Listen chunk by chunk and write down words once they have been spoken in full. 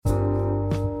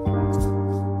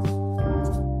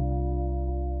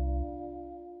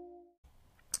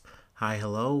Hi,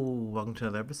 hello. Welcome to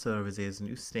another episode of Isaiah's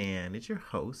Newsstand. It's your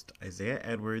host, Isaiah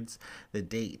Edwards. The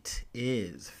date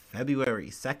is February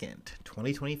 2nd,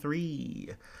 2023.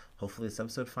 Hopefully, this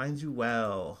episode finds you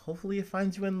well. Hopefully, it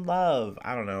finds you in love.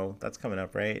 I don't know. That's coming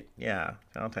up, right? Yeah,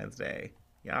 Valentine's Day.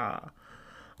 Yeah.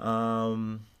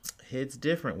 Um, it's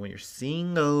different when you're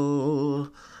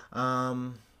single.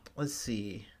 Let's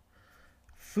see.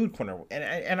 Food corner,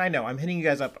 and I know I'm hitting you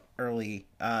guys up early.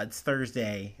 It's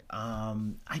Thursday.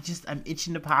 I'm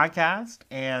itching to podcast,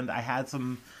 and I had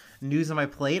some news on my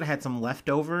plate. I had some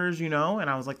leftovers, and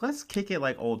I was like, let's kick it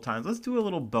like old times. Let's do a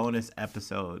little bonus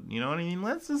episode. You know what I mean?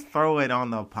 Let's just throw it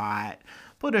on the pot,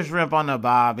 put a shrimp on the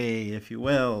bobby, if you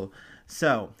will.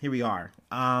 So here we are.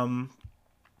 I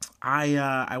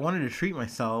wanted to treat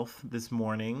myself this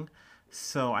morning,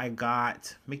 so I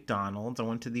got McDonald's. I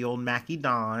went to the old Mackie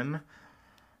Don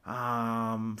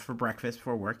for breakfast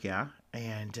before work, yeah.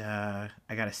 And I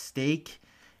got a steak,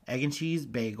 egg and cheese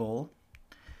bagel.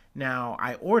 Now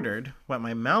I ordered what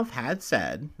my mouth had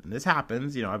said, and this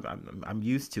happens. I'm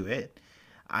used to it.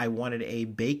 I wanted a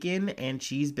bacon and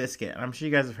cheese biscuit. And I'm sure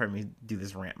you guys have heard me do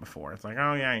this rant before. It's like,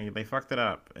 oh yeah, they fucked it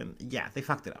up, and yeah, they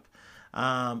fucked it up.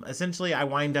 Essentially, I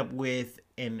wind up with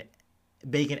an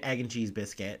bacon, egg, and cheese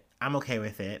biscuit. I'm okay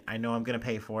with it. I know I'm gonna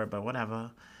pay for it, but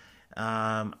whatever.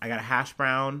 I got a hash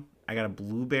brown. I got a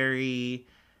blueberry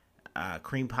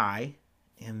cream pie.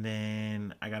 And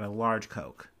then I got a large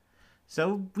Coke.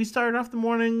 So we started off the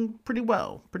morning pretty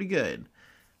well. Pretty good.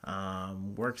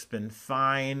 Work's been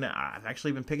fine. I've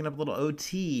actually been picking up a little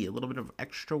OT. A little bit of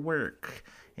extra work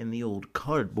in the old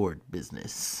cardboard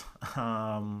business.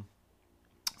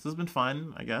 So it's been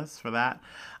fun, I guess, for that.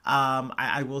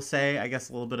 I will say, I guess,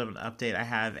 a little bit of an update. I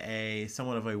have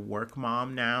somewhat of a work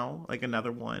mom now, like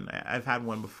another one. I've had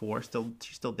one before.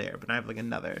 She's still there, but I have like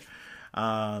another.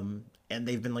 And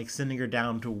they've been like sending her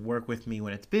down to work with me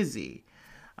when it's busy.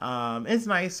 It's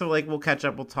nice. So like we'll catch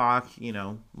up, we'll talk.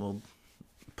 We'll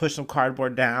push some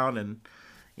cardboard down and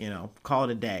call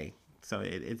it a day. So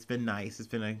it's been nice. It's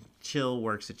been a chill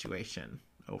work situation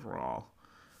overall,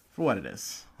 for what it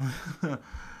is.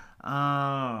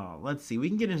 Let's see. We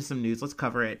can get into some news. Let's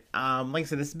cover it. Like I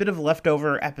said, this is a bit of a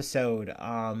leftover episode.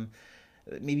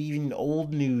 Maybe even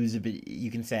old news, you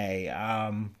can say.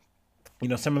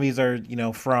 Some of these are,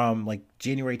 from like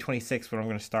January 26th, what I'm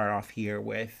going to start off here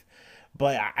with.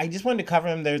 But I just wanted to cover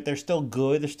them. They're still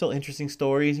good. They're still interesting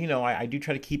stories. I do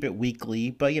try to keep it weekly,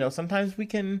 but sometimes we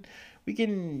can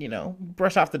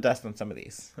brush off the dust on some of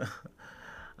these.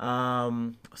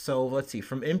 So let's see.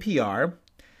 From NPR,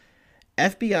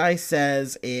 FBI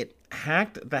says it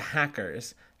hacked the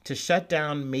hackers to shut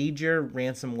down major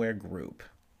ransomware group.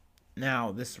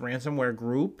 Now, this ransomware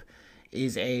group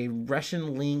is a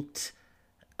Russian-linked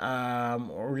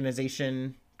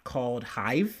organization called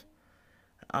Hive.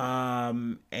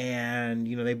 And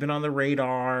they've been on the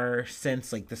radar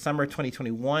since like the summer of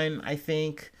 2021, I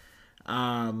think.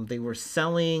 They were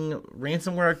selling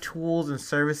ransomware tools and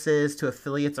services to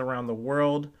affiliates around the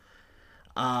world.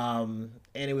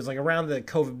 And it was like around the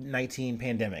COVID-19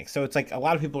 pandemic. So it's like a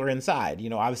lot of people are inside.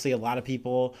 Obviously a lot of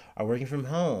people are working from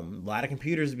home. A lot of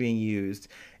computers being used.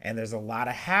 And there's a lot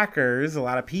of hackers, a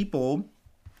lot of people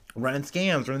running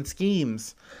scams, running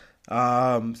schemes.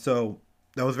 So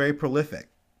that was very prolific.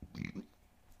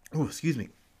 Oh, excuse me.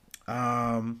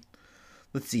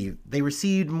 Let's see. They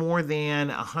received more than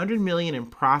 $100 million in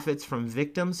profits from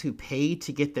victims who paid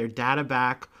to get their data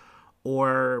back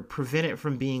or prevent it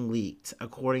from being leaked,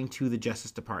 according to the Justice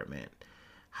Department.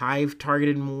 Hive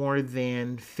targeted more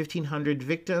than 1,500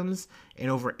 victims in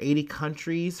over 80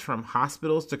 countries, from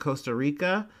hospitals to Costa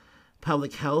Rica.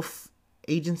 Public health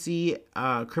agency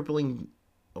crippling...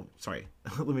 Oh, sorry.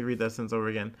 Let me read that sentence over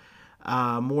again.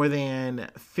 More than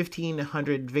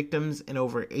 1,500 victims in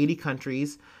over 80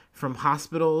 countries, from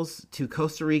hospitals to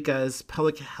Costa Rica's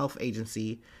public health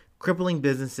agency, crippling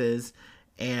businesses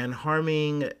and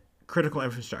harming critical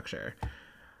infrastructure.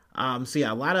 So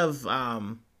yeah, a lot of,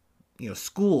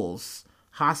 schools,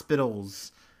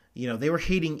 hospitals, they were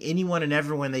hating anyone and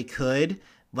everyone they could,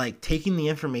 like taking the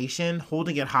information,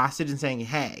 holding it hostage and saying,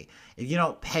 hey, if you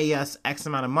don't pay us X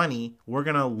amount of money, we're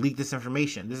going to leak this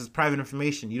information. This is private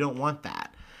information. You don't want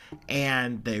that.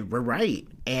 And they were right.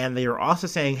 And they were also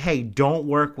saying, hey, don't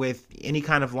work with any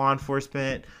kind of law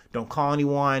enforcement. Don't call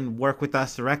anyone. Work with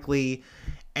us directly.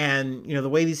 And, the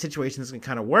way these situations can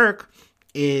kind of work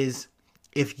is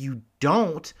if you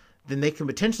don't, then they can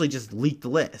potentially just leak the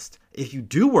list. If you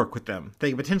do work with them, they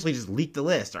can potentially just leak the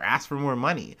list or ask for more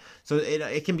money. So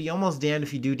it can be almost damned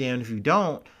if you do, damned if you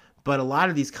don't. But a lot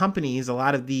of these companies, a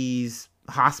lot of these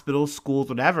hospitals, schools,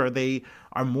 whatever, they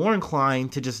are more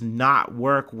inclined to just not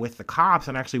work with the cops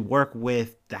and actually work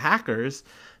with the hackers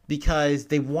because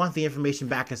they want the information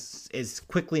back as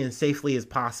quickly and safely as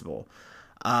possible.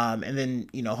 And then,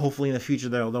 hopefully in the future,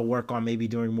 they'll work on maybe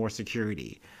doing more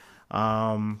security.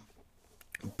 But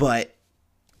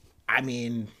I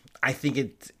mean, I think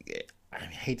I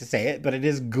hate to say it, but it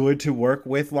is good to work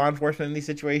with law enforcement in these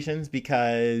situations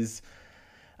because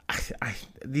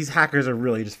these hackers are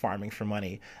really just farming for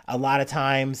money. A lot of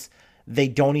times they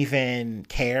don't even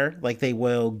care. Like, they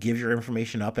will give your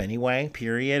information up anyway,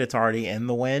 period. It's already in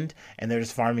the wind and they're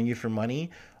just farming you for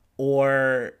money.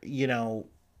 Or,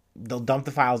 they'll dump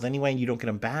the files anyway and you don't get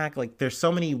them back. Like, there's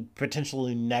so many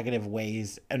potentially negative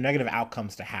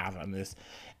outcomes to have on this.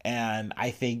 And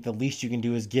I think the least you can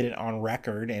do is get it on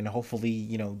record and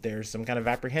hopefully, there's some kind of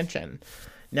apprehension.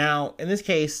 Now, in this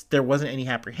case, there wasn't any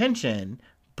apprehension,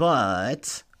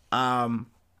 but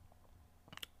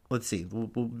let's see.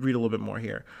 We'll read a little bit more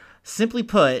here. Simply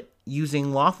put,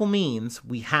 using lawful means,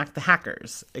 we hacked the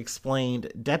hackers,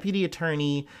 explained Deputy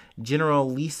Attorney General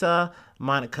Lisa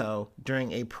Monaco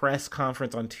during a press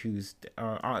conference on Thursday.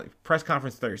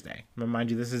 Mind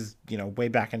you, this is, way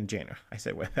back in January. I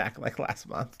said way back, like last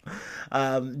month.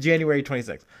 January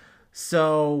 26th.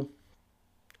 So,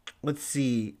 let's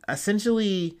see.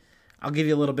 Essentially, I'll give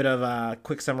you a little bit of a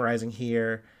quick summarizing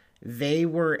here. They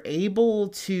were able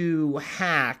to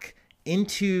hack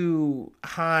into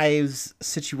Hive's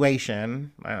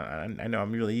situation. I know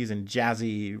I'm really using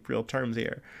jazzy real terms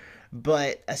here,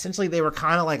 but essentially they were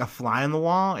kind of like a fly on the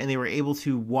wall and they were able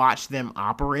to watch them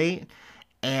operate.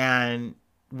 And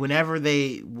whenever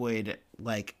they would,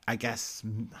 like, I guess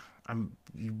I'm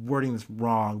wording this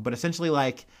wrong, but essentially,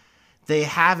 like, they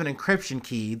have an encryption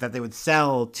key that they would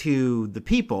sell to the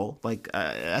people, like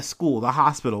a school, the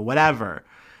hospital, whatever.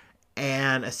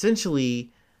 And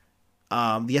essentially,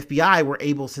 the FBI were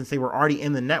able, since they were already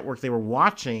in the network, they were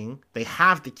watching, they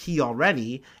have the key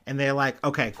already, and they're like,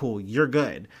 okay, cool, you're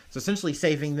good. So essentially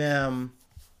saving them,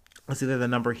 let's see, the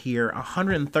number here,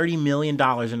 $130 million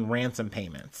in ransom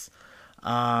payments.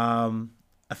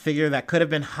 A figure that could have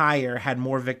been higher had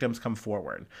more victims come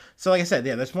forward. So like I said,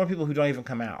 yeah, there's more people who don't even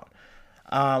come out.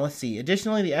 Let's see.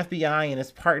 Additionally, the FBI and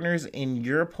its partners in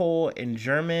Europol and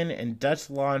German and Dutch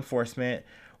law enforcement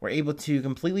were able to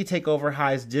completely take over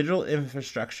Hive's digital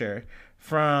infrastructure,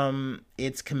 from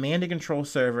its command and control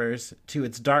servers to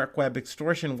its dark web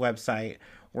extortion website,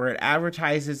 where it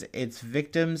advertises its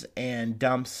victims and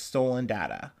dumps stolen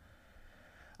data.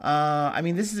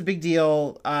 This is a big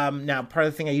deal. Now, part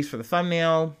of the thing I used for the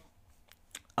thumbnail,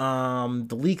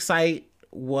 the leak site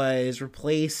was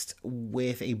replaced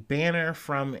with a banner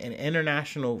from the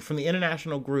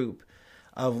international group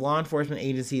of law enforcement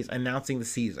agencies announcing the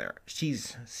Caesars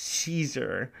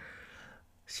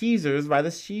by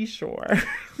the seashore.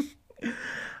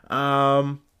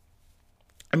 So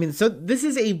this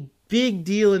is a big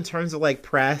deal in terms of, like,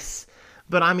 press.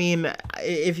 But I mean,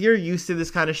 if you're used to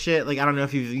this kind of shit, like, I don't know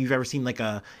if you've ever seen like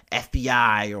a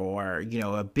FBI or,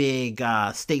 a big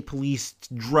state police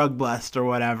drug bust or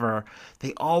whatever.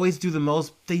 They always do the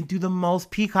most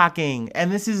peacocking, and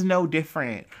this is no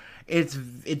different. It's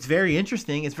very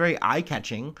interesting. It's very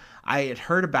eye-catching. I had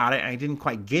heard about it and I didn't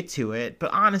quite get to it,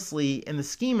 but honestly, in the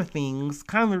scheme of things,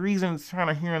 kind of the reason it's kind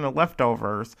of here in the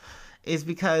leftovers is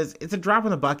because it's a drop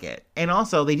in the bucket. And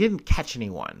also, they didn't catch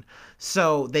anyone.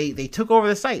 So they took over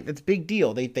the site. That's a big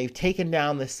deal. They've taken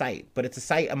down the site, but it's a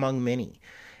site among many.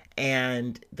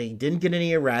 And they didn't get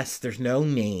any arrests. There's no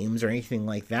names or anything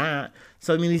like that.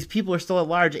 So, these people are still at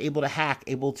large, able to hack,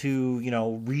 able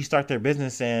to, restart their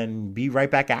business and be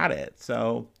right back at it.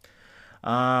 So,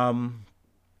 I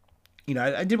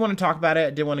did want to talk about it.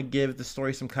 I did want to give the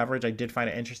story some coverage. I did find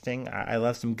it interesting. I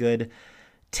love some good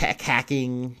tech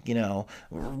hacking,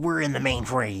 we're in the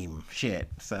mainframe shit.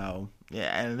 So,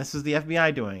 yeah, and this is the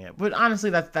FBI doing it. But honestly,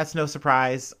 that's no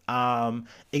surprise. It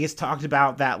gets talked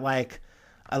about that, like,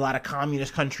 a lot of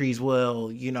communist countries will,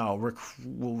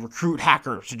 will recruit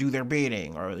hackers to do their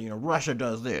bidding, or, Russia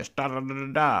does this, da da da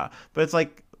da da. But it's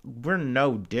like, we're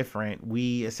no different.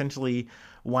 We essentially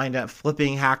wind up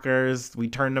flipping hackers. We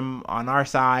turn them on our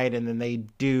side, and then they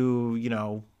do,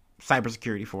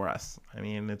 cybersecurity for us.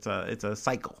 It's a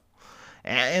cycle.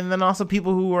 And then also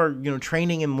people who are,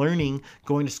 training and learning,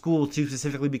 going to school to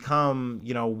specifically become,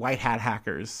 white hat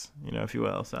hackers, if you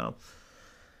will. So,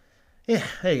 yeah,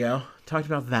 there you go. Talked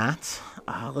about that.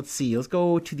 Let's see. Let's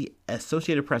go to the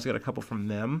Associated Press. I got a couple from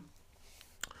them.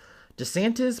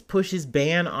 DeSantis pushes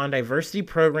ban on diversity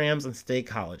programs in state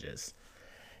colleges.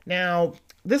 Now,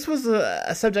 this was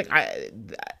a subject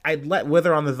I'd let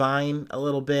wither on the vine a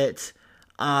little bit.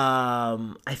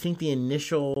 I think the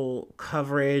initial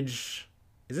coverage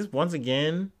is this once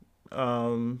again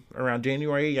around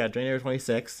January, yeah, January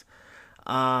 26th.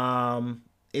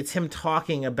 It's him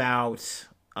talking about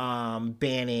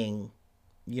banning,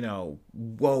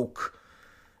 woke,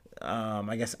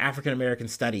 I guess African American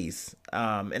studies,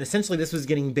 and essentially this was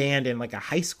getting banned in like a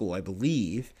high school, I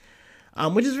believe,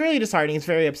 which is really disheartening. It's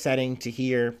very upsetting to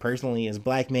hear personally as a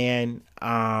black man.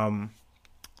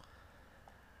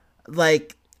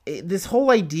 This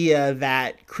whole idea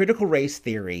that critical race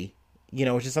theory,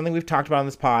 which is something we've talked about on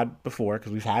this pod before,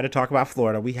 because we've had to talk about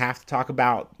Florida. We have to talk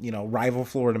about, rival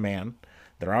Florida man.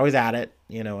 They're always at it,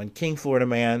 and King Florida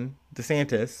man,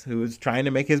 DeSantis, who is trying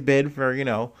to make his bid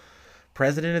for,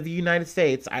 president of the United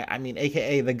States. I mean,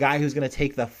 AKA the guy who's going to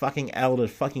take the fucking L to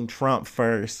fucking Trump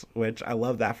first, which I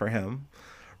love that for him.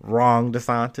 Wrong,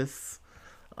 DeSantis.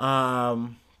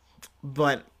 But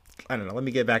I don't know. Let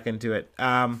me get back into it.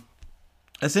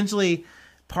 Essentially,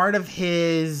 part of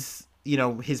his,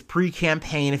 his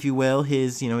pre-campaign, if you will,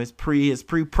 his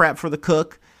pre-prep for the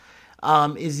cook,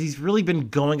 is he's really been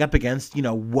going up against,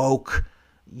 woke,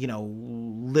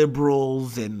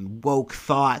 liberals and woke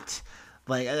thought,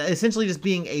 like essentially just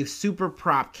being a super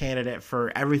prop candidate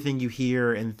for everything you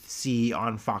hear and see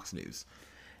on Fox News.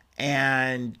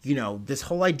 And, this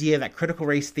whole idea that critical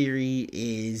race theory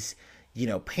is,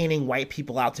 painting white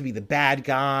people out to be the bad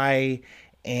guy,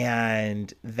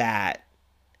 and that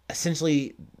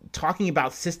essentially talking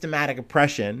about systematic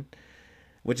oppression,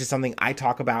 which is something I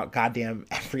talk about goddamn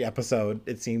every episode,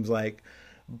 it seems like,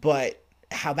 but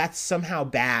how that's somehow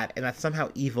bad and that's somehow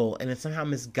evil and it's somehow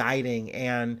misguiding,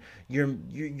 and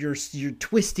you're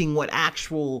twisting what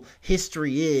actual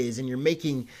history is, and you're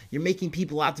making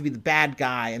people out to be the bad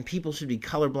guy, and people should be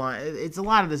colorblind. It's a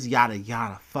lot of this yada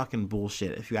yada fucking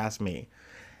bullshit, if you ask me.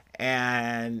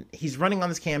 And he's running on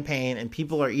this campaign, and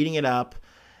people are eating it up,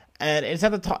 and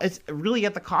it's really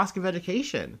at the cost of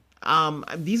education.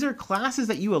 These are classes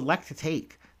that you elect to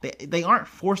take. They aren't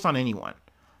forced on anyone.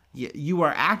 You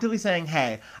are actively saying,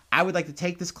 hey, I would like to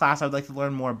take this class. I would like to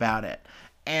learn more about it.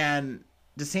 And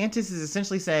DeSantis is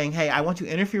essentially saying, hey, I want to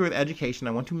interfere with education.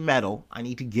 I want to meddle. I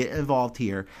need to get involved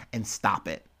here and stop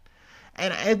it.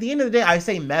 And at the end of the day, I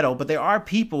say meddle, but there are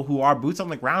people who are boots on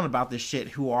the ground about this shit,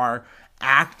 who are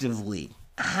actively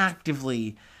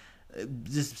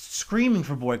just screaming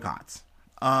for boycotts.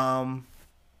 And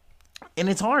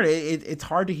it's hard. It's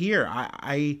hard to hear.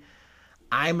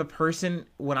 I'm a person,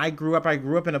 when I grew up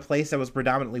in a place that was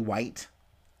predominantly white,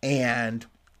 and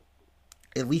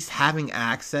at least having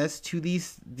access to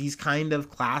these kind of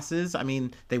classes, I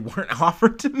mean, they weren't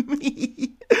offered to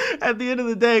me at the end of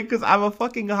the day, because I'm a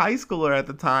fucking high schooler at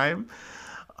the time.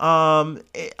 I'm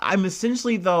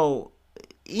essentially, though,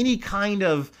 any kind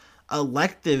of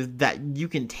elective that you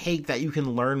can take, that you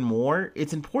can learn more,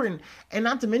 it's important. And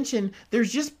not to mention,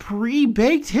 there's just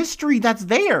pre-baked history that's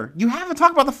there. You have to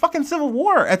talk about the fucking Civil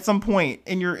War at some point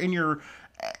in your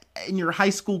high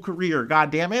school career.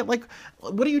 God damn it. Like,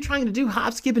 what are you trying to do?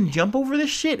 Hop, skip, and jump over this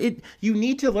shit? You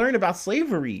need to learn about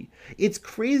slavery. It's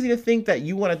crazy to think that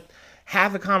you want to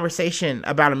have a conversation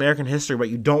about American history, but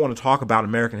you don't want to talk about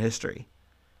American history.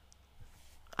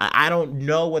 I don't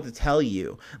know what to tell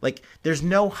you. Like, there's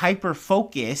no hyper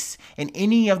focus in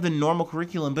any of the normal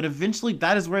curriculum, but eventually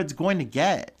that is where it's going to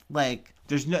get. Like,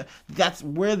 that's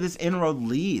where this inroad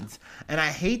leads. And I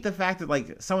hate the fact that,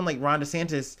 like, someone like Ron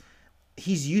DeSantis,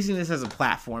 he's using this as a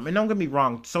platform. And don't get me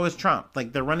wrong, so is Trump.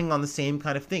 Like, they're running on the same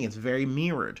kind of thing. It's very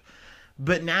mirrored.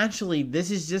 But naturally,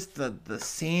 this is just the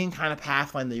same kind of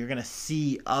pathline that you're going to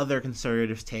see other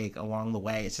conservatives take along the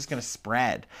way. It's just going to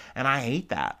spread. And I hate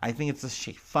that. I think it's a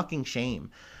fucking shame.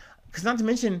 Because not to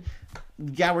mention,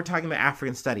 yeah, we're talking about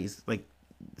African studies, like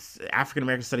African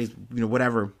American studies,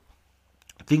 whatever.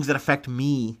 Things that affect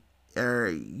me,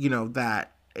 or,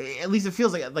 that, at least it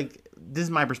feels like this is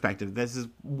my perspective. This is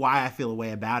why I feel a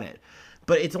way about it.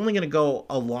 But it's only going to go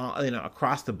along,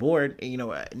 across the board.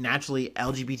 Naturally,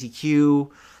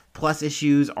 LGBTQ plus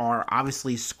issues are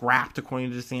obviously scrapped, according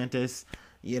to DeSantis.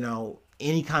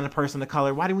 Any kind of person of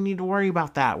color. Why do we need to worry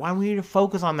about that? Why do we need to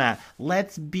focus on that?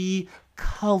 Let's be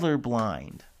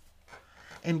colorblind.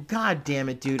 And god damn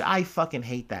it, dude, I fucking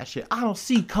hate that shit. I don't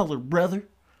see color, brother.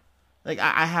 Like,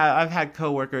 I've had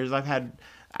coworkers, I've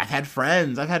had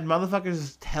friends, I've had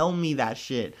motherfuckers tell me that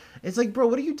shit. It's like, bro,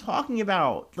 what are you talking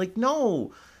about? Like,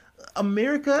 no.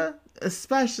 America,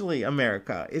 especially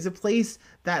America, is a place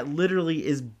that literally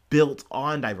is built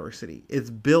on diversity. It's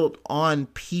built on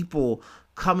people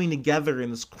coming together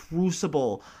in this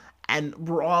crucible, and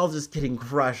we're all just getting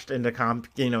crushed into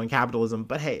in capitalism.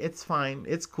 But hey, it's fine.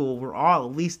 It's cool. We're all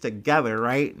at least together,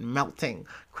 right? Melting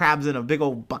crabs in a big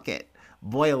old bucket.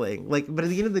 boiling. Like, but at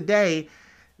the end of the day,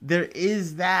 there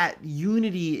is that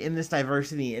unity in this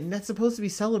diversity, and that's supposed to be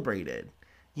celebrated.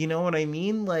 You know what I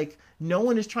mean? Like, no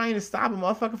one is trying to stop a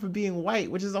motherfucker from being white,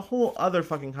 which is a whole other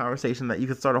fucking conversation that you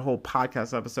could start a whole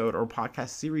podcast episode or podcast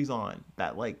series on.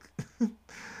 That, like,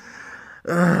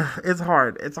 it's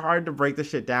hard. It's hard to break the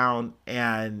shit down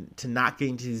and to not get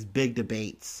into these big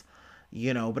debates,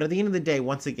 you know. But at the end of the day,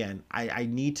 once again, I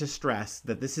need to stress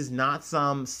that this is not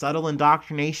some subtle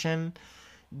indoctrination.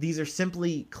 These are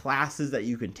simply classes that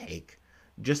you can take.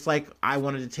 Just like I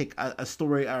wanted to take a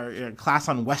story or a class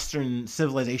on Western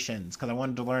civilizations because I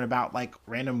wanted to learn about like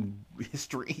random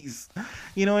histories.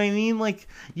 You know what I mean? Like,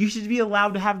 you should be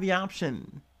allowed to have the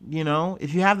option. You know,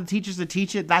 if you have the teachers to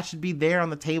teach it, that should be there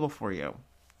on the table for you.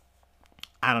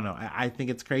 I don't know. I think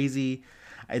it's crazy.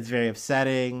 It's very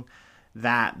upsetting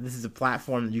that this is a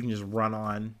platform that you can just run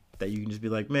on. That you can just be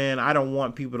like, man, I don't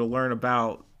want people to learn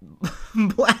about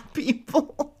black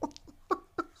people.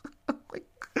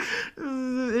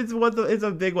 It's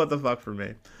a big what the fuck for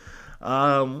me.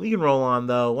 We can roll on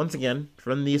though. Once again,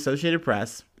 from the Associated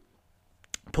Press,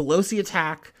 Pelosi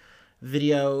attack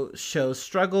video shows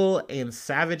struggle and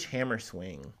savage hammer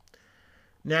swing.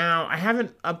 Now, I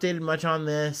haven't updated much on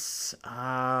this.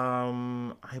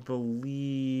 I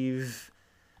believe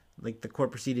like the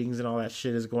court proceedings and all that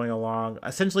shit is going along.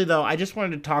 Essentially, though, I just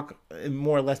wanted to talk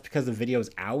more or less because the video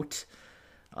is out.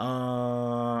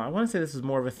 I want to say this is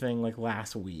more of a thing like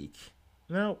last week.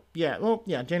 No, yeah, well,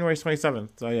 yeah, January 27th.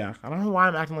 So yeah, I don't know why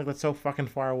I'm acting like that's so fucking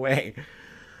far away.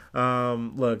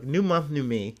 Look, new month, new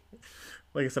me.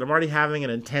 Like I said, I'm already having an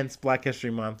intense Black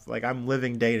History Month. Like, I'm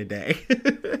living day to day.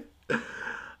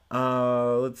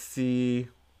 Let's see.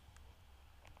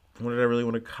 What did I really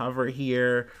want to cover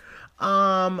here?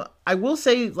 I will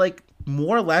say, like,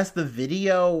 more or less the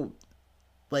video,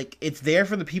 like, it's there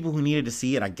for the people who needed to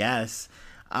see it, I guess.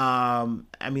 I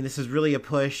mean, this is really a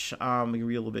push. Let me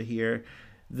read a little bit here.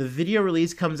 The video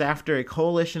release comes after a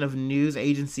coalition of news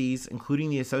agencies, including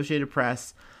the Associated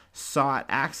Press, sought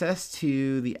access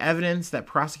to the evidence that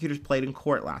prosecutors played in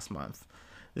court last month.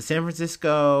 The San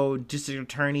Francisco district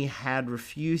attorney had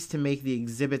refused to make the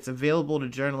exhibits available to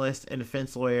journalists and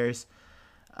defense lawyers,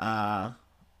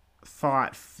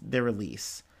 fought their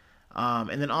release.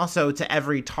 And then also to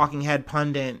every talking head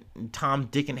pundit, Tom,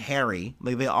 Dick, and Harry,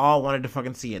 like, they all wanted to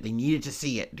fucking see it. They needed to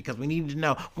see it because we needed to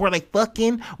know, were they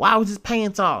fucking? Why was his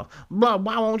pants off? Why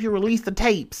won't you release the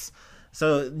tapes?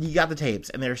 So you got the tapes,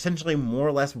 and they're essentially more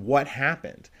or less what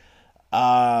happened.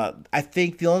 I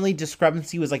think the only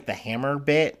discrepancy was like the hammer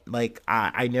bit. Like,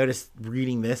 I noticed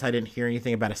reading this, I didn't hear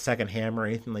anything about a second hammer or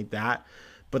anything like that.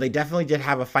 But they definitely did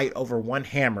have a fight over one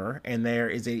hammer, and there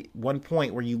is a one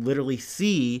point where you literally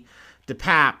see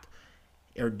DePape,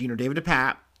 or, you know, David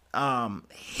DePape,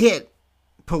 hit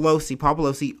Paul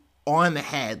Pelosi on the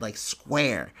head, like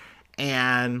square,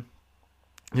 and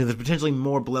you know, there's potentially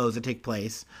more blows that take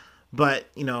place. But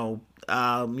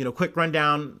quick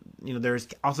rundown. You know, there's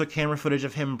also camera footage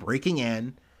of him breaking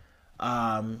in.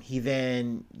 He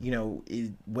then,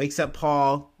 wakes up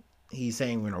Paul. He's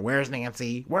saying, where's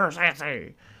Nancy? Where's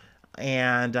Nancy?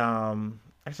 And,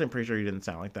 actually, I'm pretty sure he didn't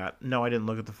sound like that. No, I didn't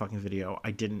look at the fucking video.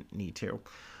 I didn't need to.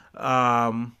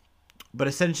 But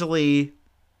essentially,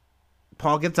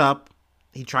 Paul gets up.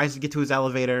 He tries to get to his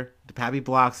elevator. DePape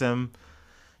blocks him.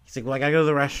 He's like, well, I gotta go to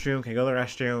the restroom. Can I go to the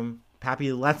restroom?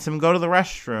 Pappy lets him go to the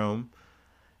restroom.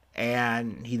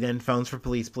 And he then phones for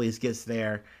police. Police gets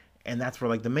there. And that's where,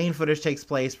 like, the main footage takes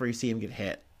place, where you see him get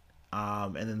hit.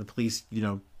 And then the police,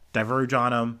 diverge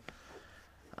on him.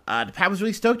 DePape was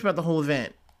really stoked about the whole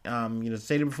event.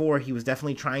 Stated before, he was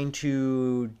definitely trying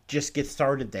to just get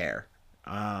started there.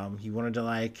 He wanted to,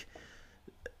 like,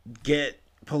 get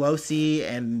Pelosi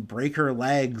and break her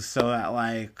legs so that,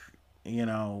 like,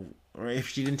 or if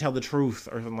she didn't tell the truth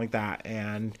or something like that.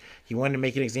 And he wanted to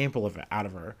make an example out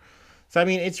of her. So, I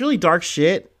mean, it's really dark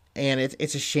shit. And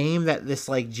it's a shame that this,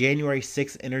 like, January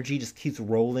 6th energy just keeps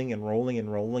rolling and rolling and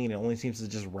rolling, and it only seems to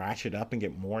just ratchet up and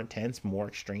get more intense, more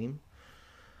extreme.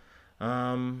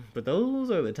 But those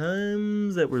are the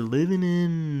times that we're living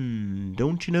in,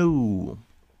 don't you know?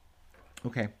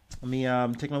 Okay, let me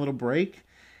take my little break,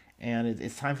 and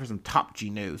it's time for some Top G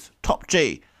news. Top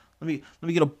G. Let me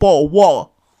get a ball of water.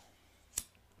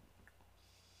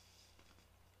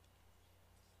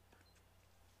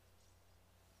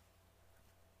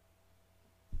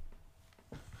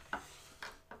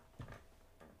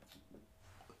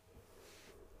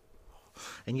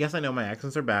 And yes, I know my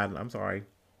accents are bad. I'm sorry.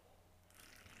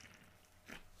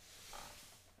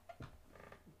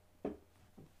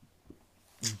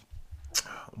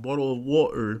 Bottle of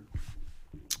water.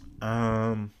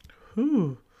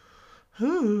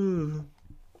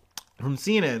 From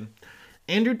CNN,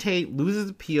 Andrew Tate loses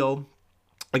appeal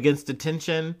against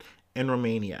detention in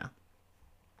Romania.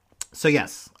 So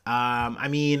yes, I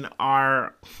mean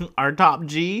our top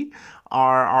G,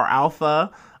 our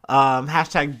alpha,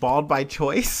 hashtag bald by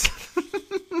choice.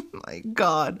 My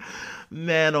God,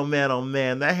 man, oh man, oh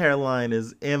man, that hairline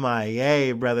is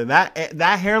MIA, brother.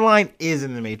 That hairline is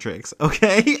in the Matrix.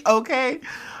 Okay, okay.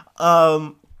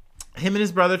 Him and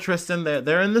his brother Tristan,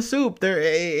 they're in the soup. They're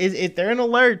in a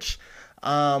lurch.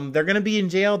 They're gonna be in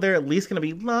jail. They're at least gonna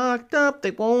be locked up.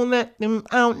 They won't let them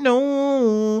out.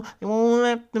 No, they won't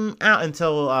let them out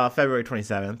until February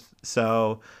 27th.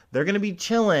 So they're gonna be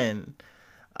chilling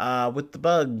with the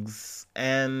bugs.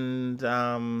 And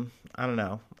I don't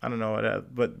know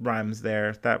what rhymes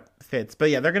there that fits. But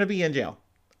yeah, they're gonna be in jail.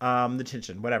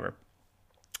 Detention, whatever.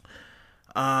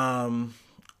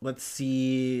 Let's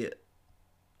see.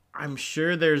 I'm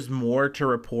sure there's more to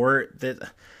report. That,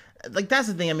 like, that's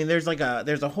the thing. I mean, there's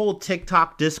a whole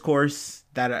TikTok discourse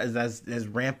that is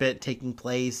rampant taking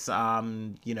place.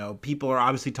 People are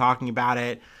obviously talking about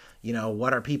it.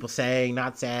 What are people saying,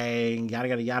 not saying, yada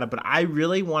yada yada. But I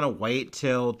really want to wait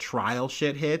till trial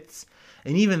shit hits,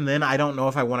 and even then, I don't know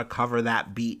if I want to cover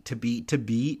that beat to beat to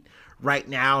beat. Right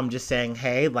now, I'm just saying,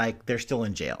 hey, like, they're still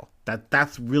in jail.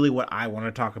 That's really what I want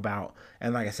to talk about.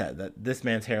 And like I said, that this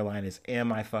man's hairline is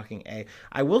MIA.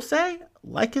 I will say,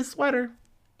 like his sweater,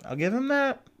 I'll give him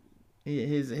that.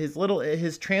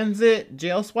 His transit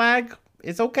jail swag,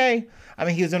 it's okay. I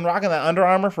mean, he's been rocking that Under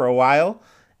Armour for a while.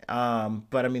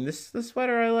 But I mean, this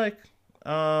sweater I like.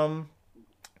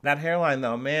 That hairline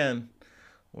though, man,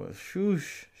 well,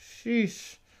 sheesh.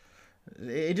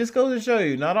 It just goes to show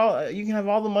you, not all you can have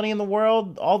all the money in the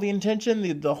world, all the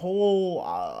intention, the whole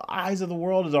eyes of the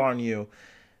world is on you,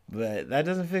 but that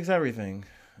doesn't fix everything.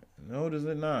 No, does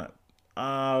it not?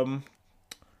 But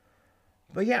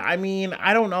yeah, I mean,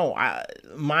 I don't know.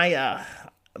 My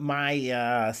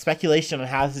speculation on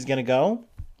how this is gonna go,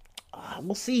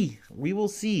 we'll see. We will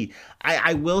see.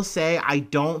 I will say I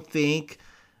don't think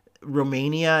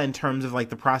Romania, in terms of like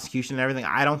the prosecution and everything,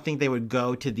 I don't think they would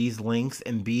go to these lengths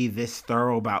and be this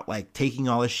thorough about like taking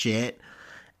all his shit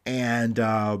and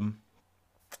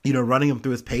running him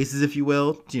through his paces, if you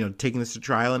will, taking this to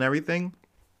trial and everything,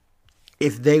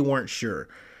 if they weren't sure.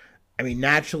 I mean,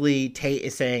 naturally Tate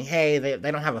is saying, hey, they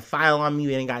don't have a file on me,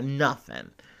 they ain't got nothing.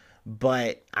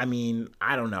 But I mean,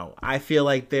 I don't know, I feel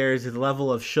like there's a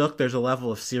level of shook, there's a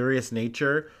level of serious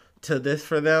nature to this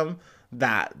for them,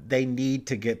 that they need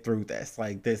to get through this.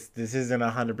 Like, this isn't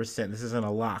 100%. This isn't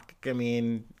a lock. I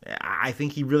mean, I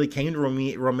think he really came to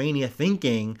Romania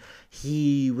thinking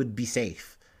he would be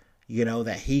safe.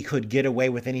 That he could get away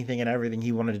with anything and everything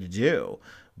he wanted to do.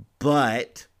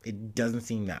 But it doesn't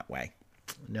seem that way.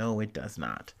 No, it does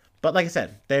not. But like I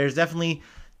said, there's definitely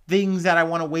things that I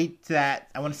want to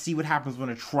I want to see what happens when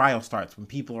a trial starts, when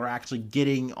people are actually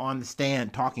getting on the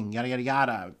stand, talking, yada, yada,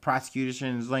 yada.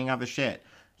 Prosecution is laying out the shit.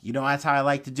 That's how I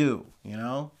like to do,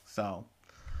 So,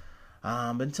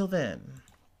 until then.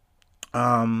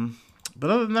 But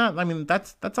other than that, I mean,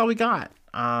 that's all we got.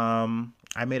 I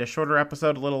made a shorter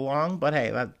episode, a little long, but hey,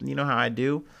 that, how I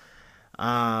do.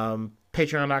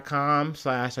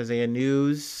 Patreon.com/Isaiah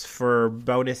News for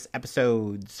bonus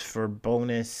episodes, for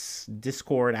bonus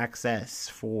Discord access,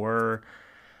 for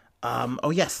oh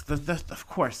yes, of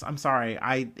course. I'm sorry.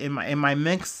 In my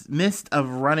midst of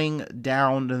running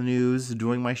down the news,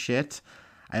 doing my shit,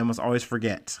 I almost always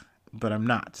forget. But I'm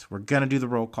not. We're gonna do the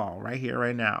roll call right here,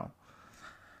 right now.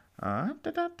 I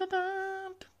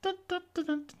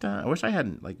wish I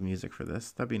had like music for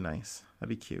this. That'd be nice. That'd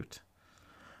be cute.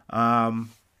 All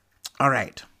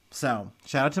right. So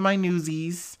shout out to my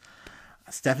newsies,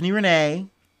 Stephanie Renee,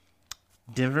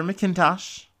 Denver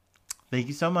McIntosh. Thank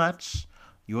you so much.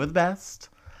 You're the best.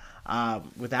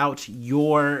 Without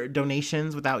your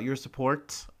donations, without your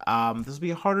support, this would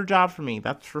be a harder job for me.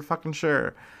 That's for fucking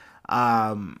sure.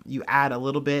 You add a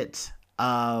little bit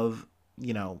of,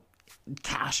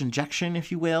 cash injection,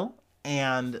 if you will.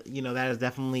 And, that has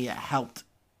definitely helped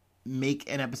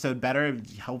make an episode better.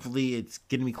 Hopefully it's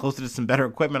getting me closer to some better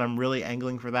equipment. I'm really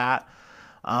angling for that.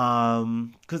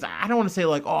 Cause I don't want to say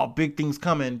like, oh, big things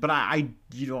coming, but I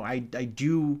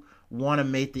do want to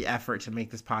make the effort to make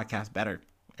this podcast better.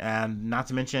 And not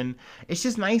to mention, it's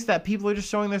just nice that people are just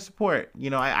showing their support.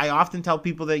 I often tell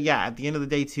people that, yeah, at the end of the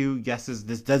day too, yes,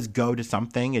 this does go to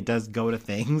something. It does go to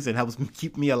things. It helps me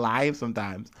keep me alive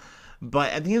sometimes.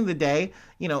 But at the end of the day,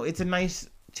 it's a nice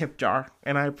tip jar,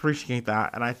 and I appreciate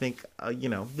that. And I think,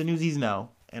 the newsies know,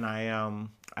 and I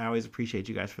always appreciate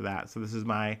you guys for that. So this is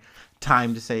my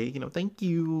time to say, thank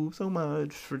you so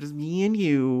much for just me and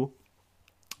you.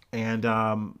 And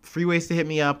free ways to hit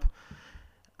me up.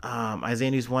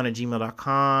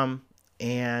 IsaiahNews1@gmail.com.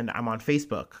 And I'm on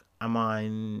Facebook. I'm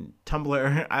on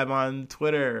Tumblr. I'm on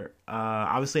Twitter.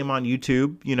 Obviously, I'm on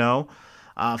YouTube,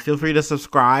 feel free to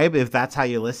subscribe if that's how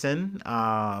you listen.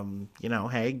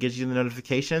 Hey, gives you the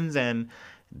notifications and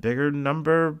bigger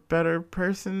number, better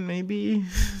person, maybe.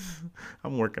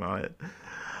 I'm working on it.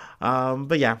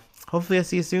 But yeah, hopefully I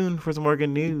see you soon for some more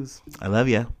good news. I love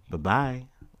you. Bye-bye.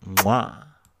 Mwah.